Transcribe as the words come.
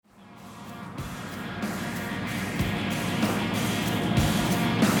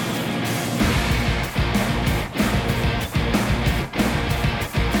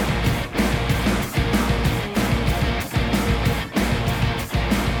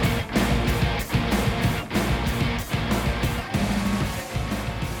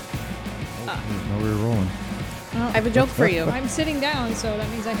have a joke for you. I'm sitting down, so that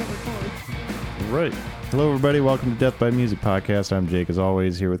means I can record. Right. Hello, everybody. Welcome to Death by Music Podcast. I'm Jake, as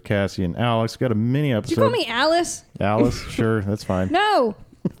always, here with Cassie and Alex. Got a mini episode. Did you call me Alice? Alice? Sure, that's fine. No.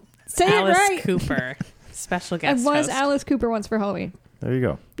 Say Alice it right. Cooper, special I guest was host. Alice Cooper once for Halloween. There you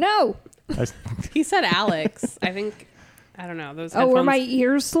go. No. He said Alex. I think, I don't know. Those Oh, headphones. were my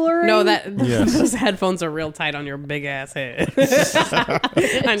ears slurring? No, Yes. those headphones are real tight on your big ass head.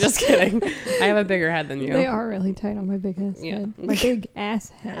 I'm just kidding. I have a bigger head than you. They are really tight on my big ass Yeah. head. My big ass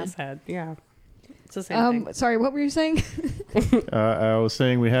head. Ass head, yeah. It's the same thing. Sorry, what were you saying? I was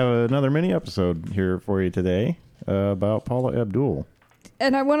saying we have another mini episode here for you today about Paula Abdul.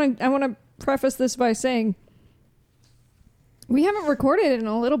 And I want to preface this by saying we haven't recorded in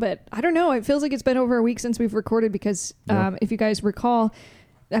a little bit. I don't know. It feels like it's been over a week since we've recorded because if you guys recall,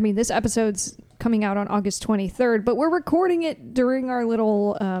 I mean, this episode's coming out on August 23rd, but we're recording it during our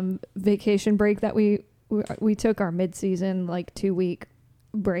little vacation break that we took, our mid-season, like 2-week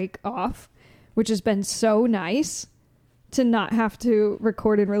break off, which has been so nice to not have to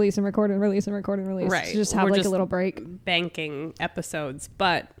record and release and record and release and record and release. Right. To just have We're like just a little break. Banking episodes,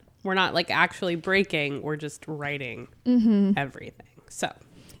 but we're not like actually breaking. We're just writing everything. So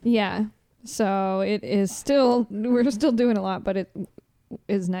Yeah. So it is still, we're still doing a lot, but it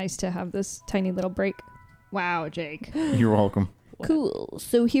is nice to have this tiny little break. Wow, Jake. You're welcome. Cool.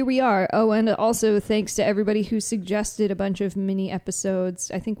 So here we are. Oh, and also thanks to everybody who suggested a bunch of mini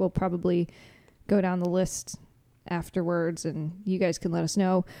episodes. I think we'll probably go down the list afterwards, and you guys can let us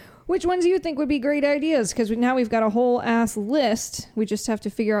know which ones you think would be great ideas, because now we've got a whole ass list. We just have to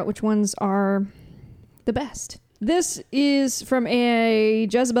figure out which ones are the best. This is from a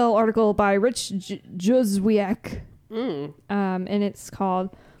Jezebel article by Rich Juzwiak, and it's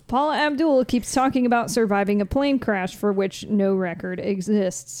called Paula Abdul keeps talking about surviving a plane crash for which no record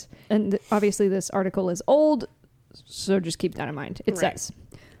exists. And obviously this article is old, so just keep that in mind. It says,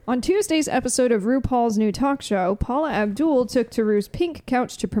 on Tuesday's episode of RuPaul's new talk show, Paula Abdul took to Ru's pink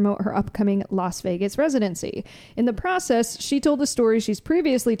couch to promote her upcoming Las Vegas residency. In the process, she told a story she's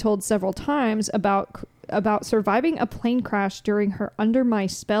previously told several times about surviving a plane crash during her Under My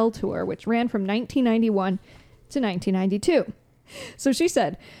Spell tour, which ran from 1991 to 1992. So she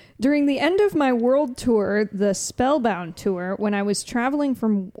said, during the end of my world tour, the Spellbound tour, when I was traveling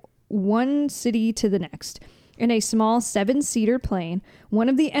from one city to the next, in a small 7-seater plane, one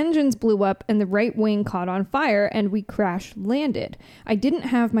of the engines blew up and the right wing caught on fire and we crash landed. I didn't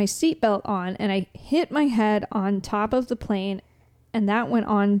have my seatbelt on and I hit my head on top of the plane, and that went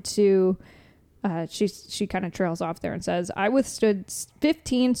on to... she kind of trails off there and says, I withstood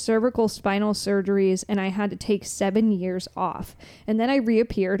 15 cervical spinal surgeries and I had to take 7 years off. And then I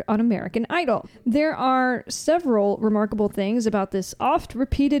reappeared on American Idol. There are several remarkable things about this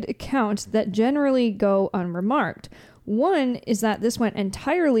oft-repeated account that generally go unremarked. One is that this went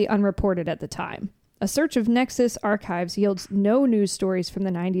entirely unreported at the time. A search of Nexus archives yields no news stories from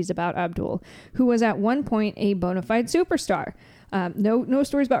the 90s about Abdul, who was at one point a bona fide superstar. No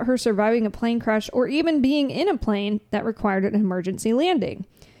stories about her surviving a plane crash or even being in a plane that required an emergency landing.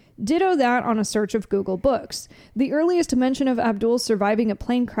 Ditto that on a search of Google Books. The earliest mention of Abdul surviving a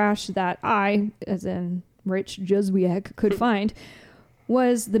plane crash that I, as in Rich Juzwiak, could find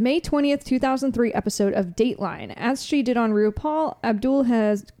was the May 20th, 2003 episode of Dateline. As she did on RuPaul, Abdul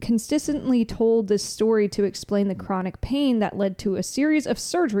has consistently told this story to explain the chronic pain that led to a series of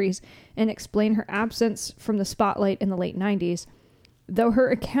surgeries and explain her absence from the spotlight in the late 90s. Though her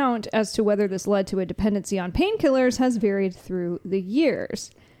account as to whether this led to a dependency on painkillers has varied through the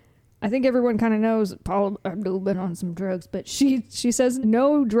years. I think everyone kind of knows Paula Abdul been on some drugs, but she says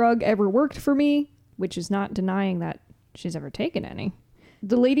no drug ever worked for me, which is not denying that she's ever taken any.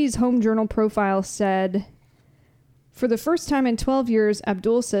 The Ladies' Home Journal profile said, for the first time in 12 years,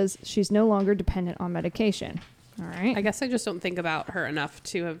 Abdul says she's no longer dependent on medication. All right. I guess I just don't think about her enough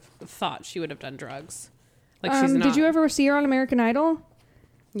to have thought she would have done drugs. Like she's not. Did you ever see her on American Idol?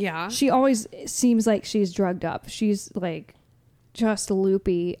 Yeah. She always seems like she's drugged up. She's like just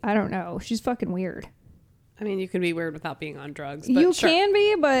loopy. I don't know. She's fucking weird. I mean, you can be weird without being on drugs. But You sure. can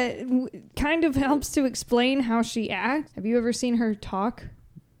be, but kind of helps to explain how she acts. Have you ever seen her talk?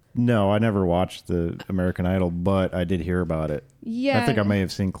 No, I never watched the American Idol, but I did hear about it. Yeah. I think I may have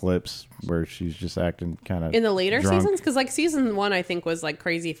seen clips where she's just acting kind of In the later drunk. seasons? Because like season 1, I think, was like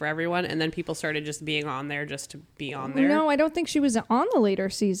crazy for everyone. And then people started just being on there just to be on there. No, I don't think she was on the later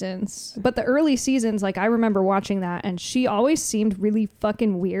seasons. But the early seasons, like I remember watching that, and she always seemed really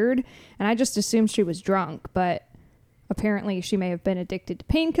fucking weird. And I just assumed she was drunk. But Apparently, she may have been addicted to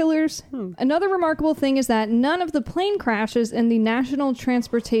painkillers. Another remarkable thing is that none of the plane crashes in the National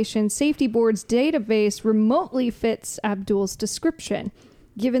Transportation Safety Board's database remotely fits Abdul's description,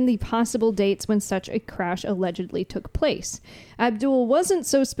 given the possible dates when such a crash allegedly took place. Abdul wasn't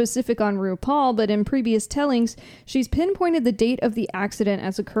so specific on RuPaul, but in previous tellings, she's pinpointed the date of the accident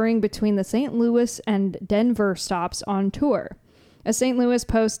as occurring between the St. Louis and Denver stops on tour. A St. Louis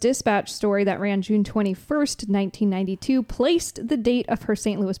Post-Dispatch story that ran June 21st, 1992, placed the date of her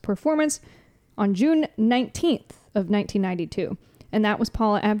St. Louis performance on June 19th of 1992, and that was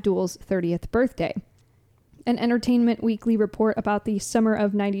Paula Abdul's 30th birthday. An Entertainment Weekly report about the summer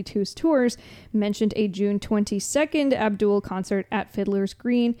of 92's tours mentioned a June 22nd Abdul concert at Fiddler's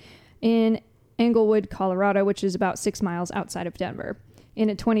Green in Englewood, Colorado, which is about 6 miles outside of Denver. In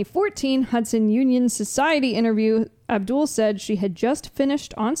a 2014 Hudson Union Society interview, Abdul said she had just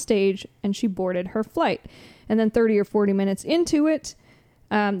finished on stage and she boarded her flight. And then 30 or 40 minutes into it,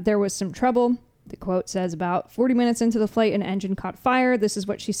 there was some trouble. The quote says, about 40 minutes into the flight, an engine caught fire. This is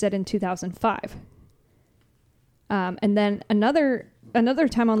what she said in 2005. And then another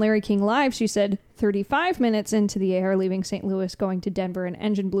time on Larry King Live, she said 35 minutes into the air, leaving St. Louis, going to Denver, an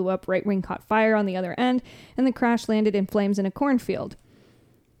engine blew up, right wing caught fire on the other end, and the crash landed in flames in a cornfield.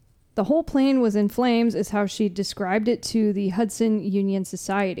 The whole plane was in flames is how she described it to the Hudson Union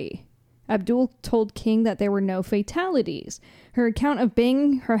Society. Abdul told King that there were no fatalities. Her account of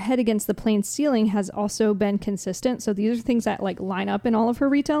banging her head against the plane's ceiling has also been consistent, so these are things that like line up in all of her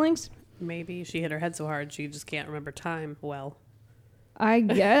retellings. Maybe she hit her head so hard she just can't remember time well. I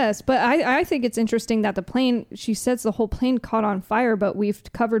guess, but I think it's interesting that the plane, she says the whole plane caught on fire, but we've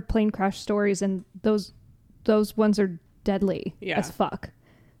covered plane crash stories and those ones are deadly as fuck.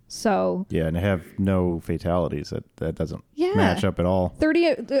 So yeah, and have no fatalities. That doesn't match up at all.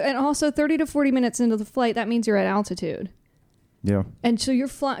 30 to 40 minutes into the flight, that means you're at altitude. Yeah. And so you're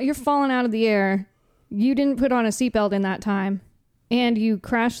falling out of the air. You didn't put on a seatbelt in that time, and you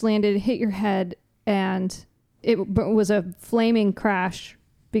crash landed, hit your head, and it was a flaming crash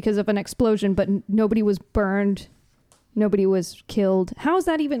because of an explosion, but nobody was burned. Nobody was killed. How is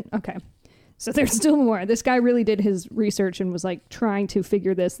that even? Okay. So there's still more. This guy really did his research and was like trying to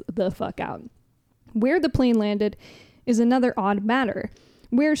figure this the fuck out. Where the plane landed is another odd matter,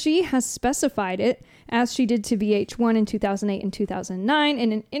 where she has specified it, as she did to VH1 in 2008 and 2009,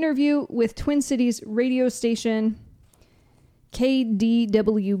 in an interview with Twin Cities radio station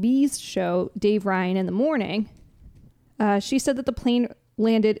KDWB's show, Dave Ryan in the Morning. She said that the plane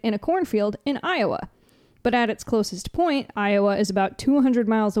landed in a cornfield in Iowa. But at its closest point, Iowa is about 200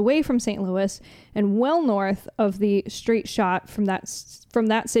 miles away from St. Louis and well north of the straight shot from that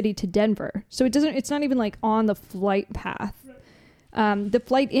city to Denver. So it's not even like on the flight path. The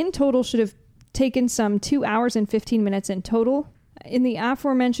flight in total should have taken some 2 hours and 15 minutes in total. In the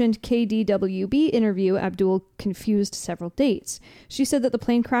aforementioned KDWB interview, Abdul confused several dates. She said that the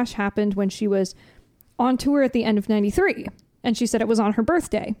plane crash happened when she was on tour at the end of 93, and she said it was on her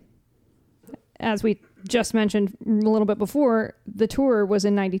birthday. As we just mentioned a little bit before, the tour was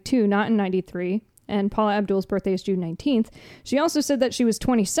in 92, not in 93, and Paula Abdul's birthday is June 19th. She also said that she was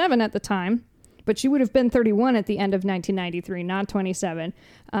 27 at the time, but she would have been 31 at the end of 1993, not 27.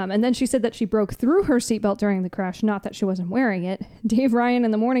 And then she said that she broke through her seatbelt during the crash, not that she wasn't wearing it. Dave Ryan in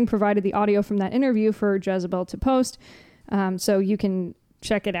the Morning provided the audio from that interview for Jezebel to post, so you can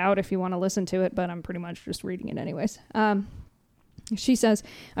check it out if you want to listen to it, but I'm pretty much just reading it anyways. She says,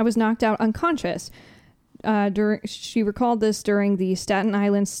 I was knocked out unconscious. She recalled this during the Staten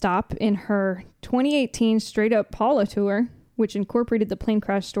Island stop in her 2018 Straight Up Paula tour, which incorporated the plane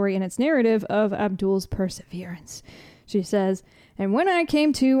crash story in its narrative of Abdul's perseverance. She says, and when I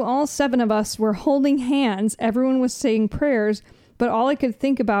came to, all 7 of us were holding hands. Everyone was saying prayers, but all I could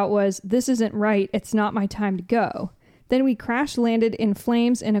think about was, this isn't right. It's not my time to go. Then we crash landed in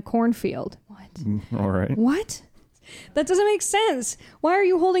flames in a cornfield. What? All right. What? That doesn't make sense. Why are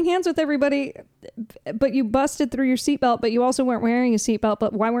you holding hands with everybody, but you busted through your seatbelt, but you also weren't wearing a seatbelt?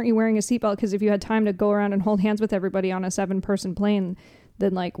 But why weren't you wearing a seatbelt? Because if you had time to go around and hold hands with everybody on a 7-person plane,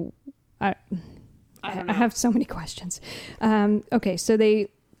 then like, I have so many questions. Okay, so they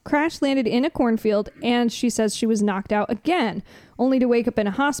crash landed in a cornfield, and she says she was knocked out again, only to wake up in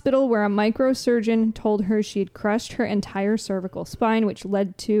a hospital where a microsurgeon told her she had crushed her entire cervical spine, which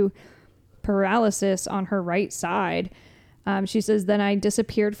led to paralysis on her right side. She says, then I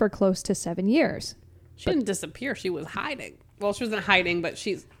disappeared for close to 7 years. She didn't disappear. She was hiding. Well, she wasn't hiding, but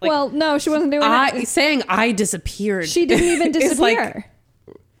she's like... Well, no, she wasn't doing that. Saying I disappeared. She didn't even disappear.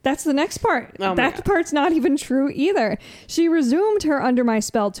 That's the next part. Oh that part's not even true either. She resumed her Under My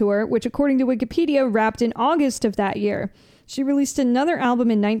Spell tour, which according to Wikipedia wrapped in August of that year. She released another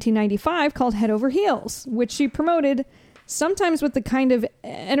album in 1995 called Head Over Heels, which she promoted sometimes with the kind of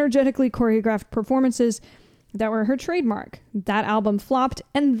energetically choreographed performances that were her trademark. That album flopped,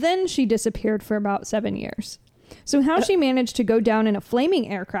 and then she disappeared for about 7 years. So how she managed to go down in a flaming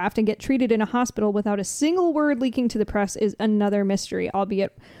aircraft and get treated in a hospital without a single word leaking to the press is another mystery,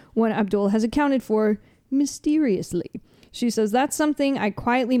 albeit one Abdul has accounted for mysteriously. She says, that's something I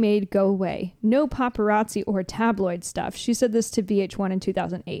quietly made go away. No paparazzi or tabloid stuff. She said this to VH1 in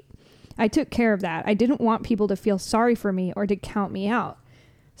 2008. I took care of that. I didn't want people to feel sorry for me or to count me out.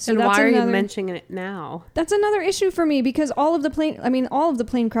 So and why are you mentioning it now? That's another issue for me because all of the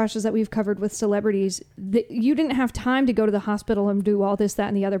plane crashes that we've covered with celebrities, you didn't have time to go to the hospital and do all this, that,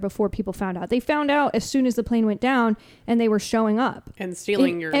 and the other before people found out. They found out as soon as the plane went down and they were showing up. And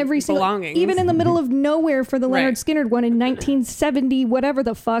stealing your belongings. Even in the middle of nowhere for the Leonard Skinner one in 1970, whatever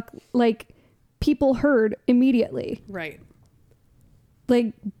the fuck, like, people heard immediately. Right.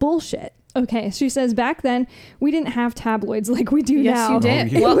 Like, bullshit. Okay, she says back then we didn't have tabloids like we do now. Yes, you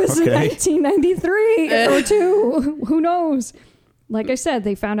did. It was in 1993 or 2. Who knows? Like I said,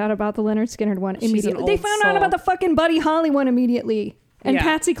 they found out about the Leonard Skinner one immediately. They found out about the fucking Buddy Holly one immediately. And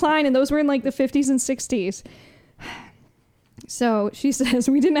Patsy Cline, and those were in like the 50s and 60s. So she says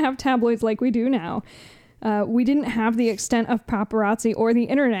we didn't have tabloids like we do now. We didn't have the extent of paparazzi or the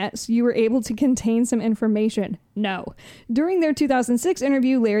internet, so you were able to contain some information. No. During their 2006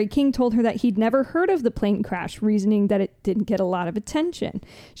 interview, Larry King told her that he'd never heard of the plane crash, reasoning that it didn't get a lot of attention.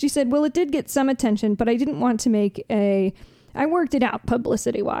 She said, well, it did get some attention, but I didn't want to make I worked it out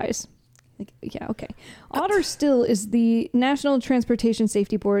publicity-wise. Yeah, okay. Otter Still is the National Transportation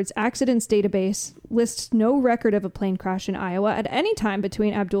Safety Board's accidents database, lists no record of a plane crash in Iowa at any time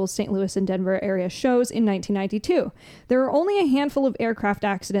between Abdul's St. Louis and Denver area shows in 1992. There are only a handful of aircraft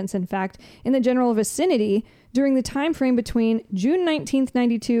accidents, in fact, in the general vicinity during the time frame between June 19th,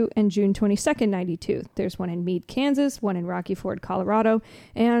 92 and June 22nd, 92. There's one in Meade, Kansas, one in Rocky Ford, Colorado,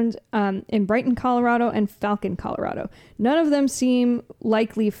 and in Brighton, Colorado, and Falcon, Colorado. None of them seem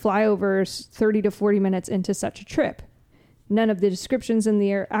likely flyovers 30 to 40 minutes into such a trip. None of the descriptions in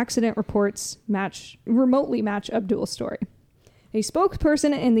the accident reports remotely match Abdul's story. A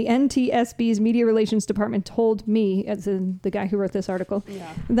spokesperson in the NTSB's media relations department told me, as in the guy who wrote this article,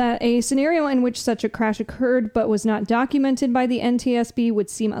 that a scenario in which such a crash occurred but was not documented by the NTSB would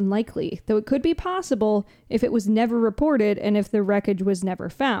seem unlikely, though it could be possible if it was never reported and if the wreckage was never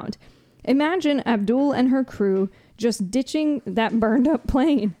found. Imagine Abdul and her crew just ditching that burned up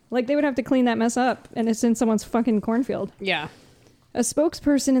plane. Like, they would have to clean that mess up, and it's in someone's fucking cornfield. Yeah. A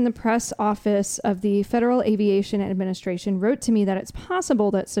spokesperson in the press office of the Federal Aviation Administration wrote to me that it's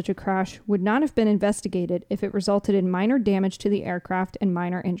possible that such a crash would not have been investigated if it resulted in minor damage to the aircraft and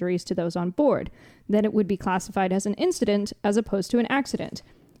minor injuries to those on board. Then it would be classified as an incident as opposed to an accident.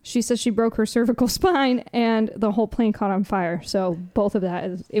 She says she broke her cervical spine and the whole plane caught on fire. So both of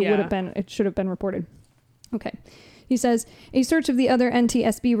that, it should have been reported. Okay. He says, a search of the other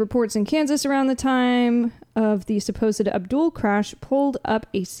NTSB reports in Kansas around the time of the supposed Abdul crash pulled up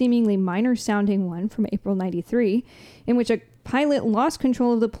a seemingly minor-sounding one from April 93, in which a pilot lost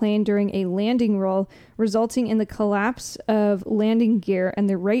control of the plane during a landing roll, resulting in the collapse of landing gear and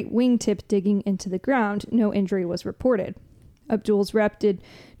the right wingtip digging into the ground. No injury was reported. Abdul's rep did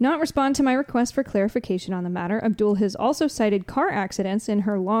not respond to my request for clarification on the matter. Abdul has also cited car accidents in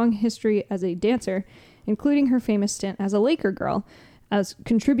her long history as a dancer, including her famous stint as a Laker girl, as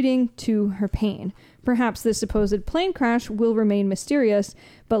contributing to her pain. Perhaps this supposed plane crash will remain mysterious,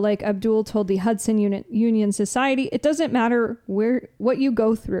 but like Abdul told the Hudson Union Society, it doesn't matter what you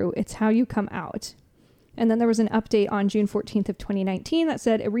go through, it's how you come out. And then there was an update on June 14th of 2019 that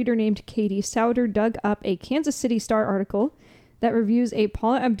said a reader named Katie Souter dug up a Kansas City Star article that reviews a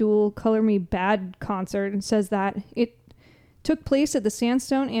Paula Abdul Color Me Bad concert and says that it took place at the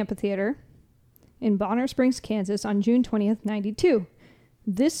Sandstone Amphitheater in Bonner Springs, Kansas on June 20th, 92.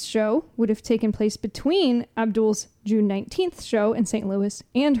 This show would have taken place between Abdul's June 19th show in St. Louis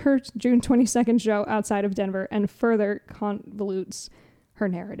and her June 22nd show outside of Denver, and further convolutes her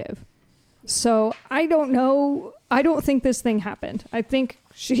narrative. So I don't know. I don't think this thing happened. I think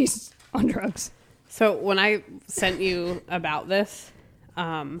she's on drugs. So when I sent you about this,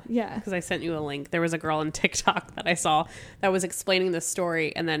 because I sent you a link, there was a girl on TikTok that I saw that was explaining this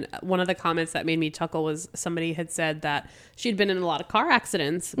story, and then one of the comments that made me chuckle was somebody had said that she'd been in a lot of car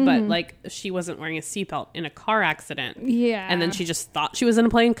accidents, but like she wasn't wearing a seatbelt in a car accident. Yeah. And then she just thought she was in a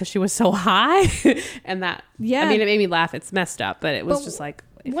plane because she was so high. And that, I mean, it made me laugh. It's messed up, but it was just like,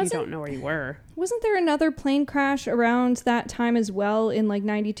 if you don't know where you were. Wasn't there another plane crash around that time as well in like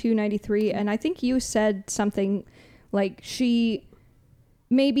 92, 93? And I think you said something like she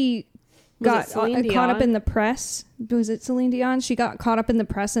maybe got caught up in the press. Was it Celine Dion? She got caught up in the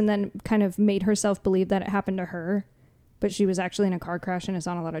press and then kind of made herself believe that it happened to her, but she was actually in a car crash and is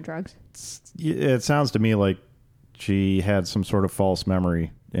on a lot of drugs. It sounds to me like she had some sort of false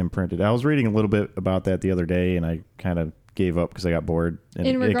memory imprinted. I was reading a little bit about that the other day, and I kind of gave up because I got bored. And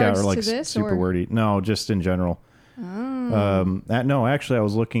in regards it got, like, to this, super wordy. No, just in general. Oh. No, actually, I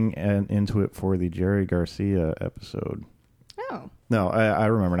was looking into it for the Jerry Garcia episode. Oh. No, I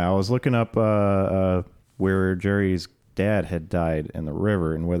remember now. I was looking up where Jerry's dad had died in the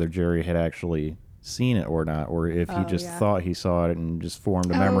river and whether Jerry had actually seen it or not, or if he just thought he saw it and just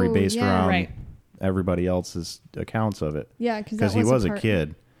formed a memory based around everybody else's accounts of it. Yeah, because he was a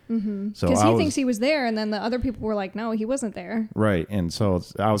kid. Mm-hmm. So because he thinks he was there, and then the other people were like, "No, he wasn't there." Right, and so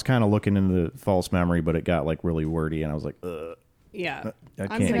I was kind of looking into the false memory, but it got like really wordy, and I was like, "Ugh, yeah, I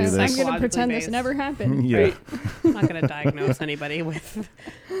can't do this." I'm going to pretend this never happened. Yeah, right? I'm not going to diagnose anybody with.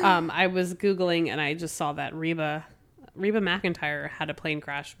 I was Googling, and I just saw that Reba McEntire had a plane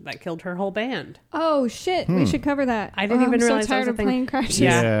crash that killed her whole band. Oh shit! We should cover that. I didn't even realize. I'm so tired of plane crashes.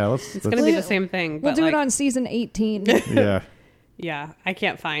 Yeah, it's going to be the same thing. We'll do it on season 18. Yeah. Yeah, I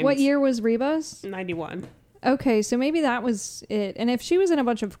can't find. What year was Reba's? 91. Okay, so maybe that was it. And if she was in a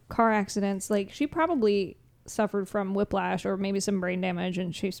bunch of car accidents, like she probably suffered from whiplash or maybe some brain damage,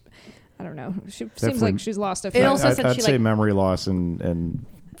 and she's, I don't know. She seems like she's lost a few. It also said I'd say memory loss and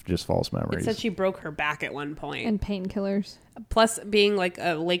just false memories. It said she broke her back at one point. And painkillers. Plus, being like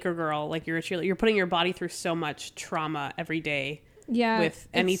a Laker girl, like you're putting your body through so much trauma every day. Yeah, with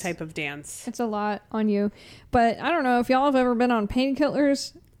any type of dance. It's a lot on you. But I don't know if y'all have ever been on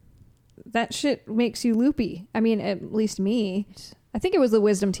painkillers. That shit makes you loopy. I mean, at least me. I think it was the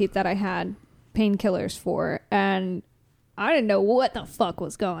wisdom teeth that I had painkillers for, and I didn't know what the fuck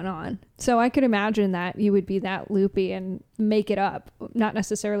was going on. So I could imagine that you would be that loopy and make it up. Not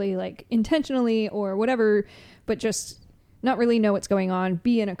necessarily like intentionally or whatever, but just not really know what's going on,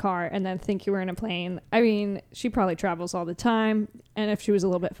 be in a car, and then think you were in a plane. I mean, she probably travels all the time, and if she was a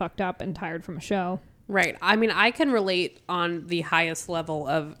little bit fucked up and tired from a show. Right. I mean, I can relate on the highest level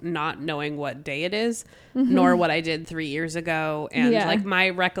of not knowing what day it is, nor what I did 3 years ago. And like my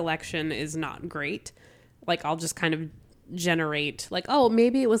recollection is not great. Like I'll just kind of generate like, oh,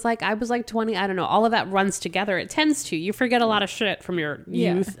 maybe it was like I was like 20. I don't know. All of that runs together. It tends to. You forget a lot of shit from your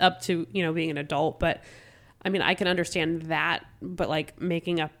youth up to, being an adult. But I mean, I can understand that, but like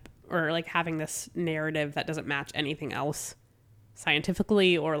making up or like having this narrative that doesn't match anything else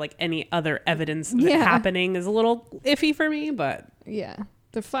scientifically or like any other evidence happening is a little iffy for me, but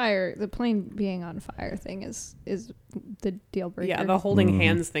the plane being on fire thing is the deal breaker. Yeah, the holding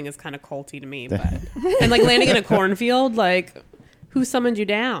hands thing is kind of culty to me, but and like landing in a cornfield, like who summoned you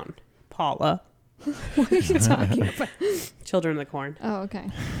down? Paula. What are you talking about? Children of the Corn. Oh, okay.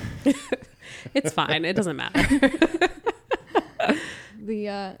 It's fine. It doesn't matter.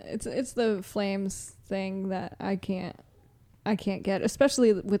 It's the flames thing that I can't get,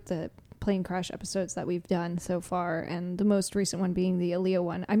 especially with the plane crash episodes that we've done so far, and the most recent one being the Aaliyah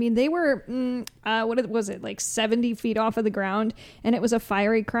one. I mean, they were what was it, like 70 feet off of the ground, and it was a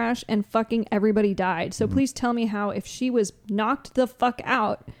fiery crash, and fucking everybody died. So please tell me how, if she was knocked the fuck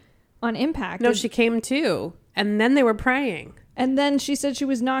out on impact. No, she came to, and then they were praying. And then she said she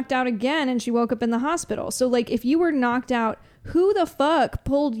was knocked out again and she woke up in the hospital. So, like, if you were knocked out, who the fuck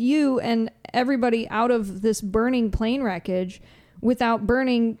pulled you and everybody out of this burning plane wreckage without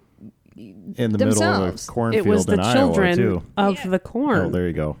burning in the themselves? Middle of a cornfield? It was the in children Iowa, too. of the corn. Oh, there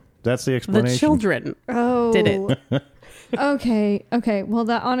you go. That's the explanation. The children did it. Okay. Well,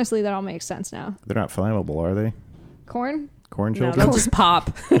 that honestly, that all makes sense now. They're not flammable, are they? Corn No, children? they'll just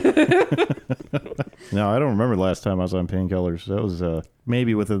pop. No, I don't remember the last time I was on painkillers. That was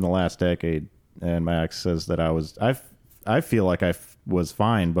maybe within the last decade. And my ex says that I feel like I was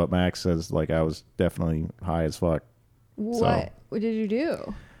fine, but my ex says like I was definitely high as fuck. What did you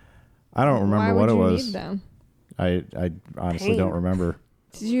do? I don't remember what it was. Why would you need them? I honestly don't remember.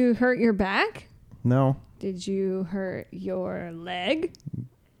 Did you hurt your back? No. Did you hurt your leg?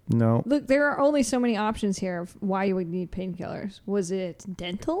 No. Look, there are only so many options here of why you would need painkillers. Was it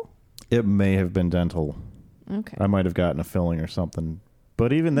dental? It may have been dental. Okay. I might have gotten a filling or something.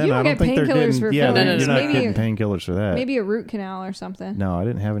 But even then, You I don't don't get think they're painkillers getting. for Yeah, fillings. you're not Maybe getting painkillers for that. Maybe a root canal or something. No, I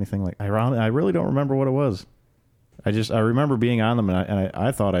didn't have anything like. I really don't remember what it was. I remember being on them, and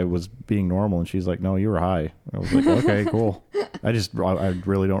I thought I was being normal, and she's like, "No, you were high." I was like, "Okay, cool." I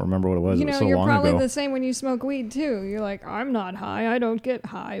really don't remember what it was. You It was know, so you're long probably ago. the same when you smoke weed too. You're like, I'm not high. I don't get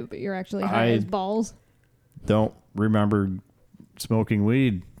high, but you're actually high as balls. Don't remember smoking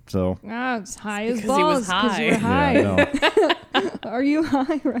weed, so It's high as Because he was balls because you were high. high. Yeah, Are you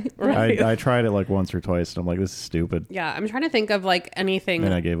high? Right. Right. I tried it like once or twice, and I'm like, "This is stupid," Yeah, I'm trying to think of like anything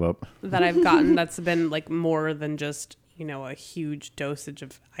and I gave up. that I've gotten that's been like more than just, a huge dosage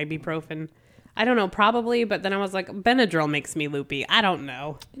of ibuprofen. I don't know, probably, but then I was like, Benadryl makes me loopy. I don't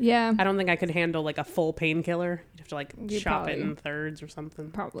know. Yeah. I don't think I could handle like a full painkiller. You'd have to like You'd chop it probably- in thirds or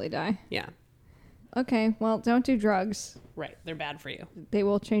something. Probably die. Yeah. Okay. Well, don't do drugs. Right. They're bad for you. They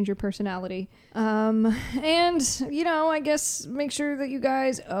will change your personality. And, I guess make sure that you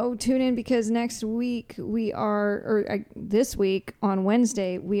guys, tune in because next week this week on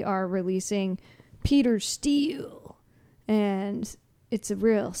Wednesday, we are releasing Peter Steele. And it's a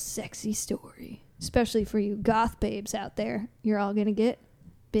real sexy story, especially for you goth babes out there. You're all going to get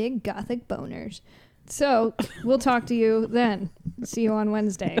big gothic boners. So we'll talk to you then. See you on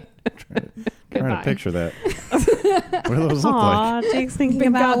Wednesday. Trying to picture that. What do those look like? Jake's thinking Big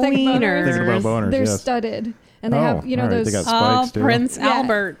about gothic wieners. Thinking about boners, They're yes. studded. And they have, all right, those... They got spikes, too. Prince Yeah.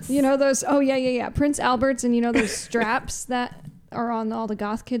 Albert's. Those... Oh, yeah. Prince Albert's and those straps that are on all the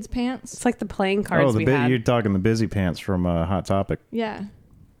goth kids' pants. It's like the playing cards we had. You're talking the busy pants from Hot Topic. Yeah.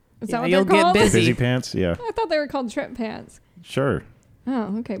 Is Yeah, that what you'll they're get called? busy. Busy pants, yeah. I thought they were called trip pants. Sure.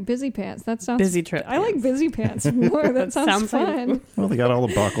 Oh, okay. Busy pants. That sounds... Busy trip I like pants. busy pants more. That That sounds sounds like- fun. Well, they got all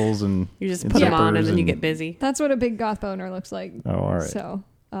the buckles and You just and put them on and zippers then you get busy. That's what a big goth boner looks like. Oh, all right. So,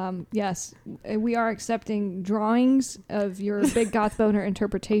 yes, we are accepting drawings of your big goth boner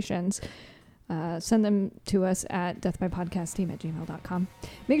interpretations. Send them to us at deathbypodcastteam@gmail.com.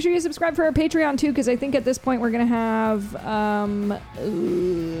 Make sure you subscribe for our Patreon too, because I think at this point we're going to have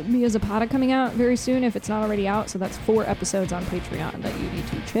Mia Zapata coming out very soon, if it's not already out. So that's 4 episodes on Patreon that you need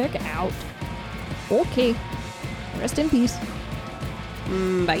to check out. Okay. Rest in peace.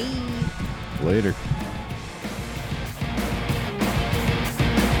 Bye. Later.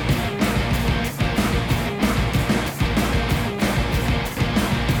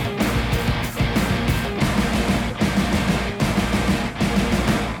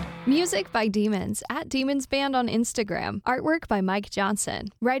 Music by Demons at Demons Band on Instagram. Artwork by Mike Johnson.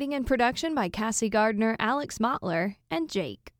 Writing and production by Cassie Gardner, Alex Mottler, and Jake.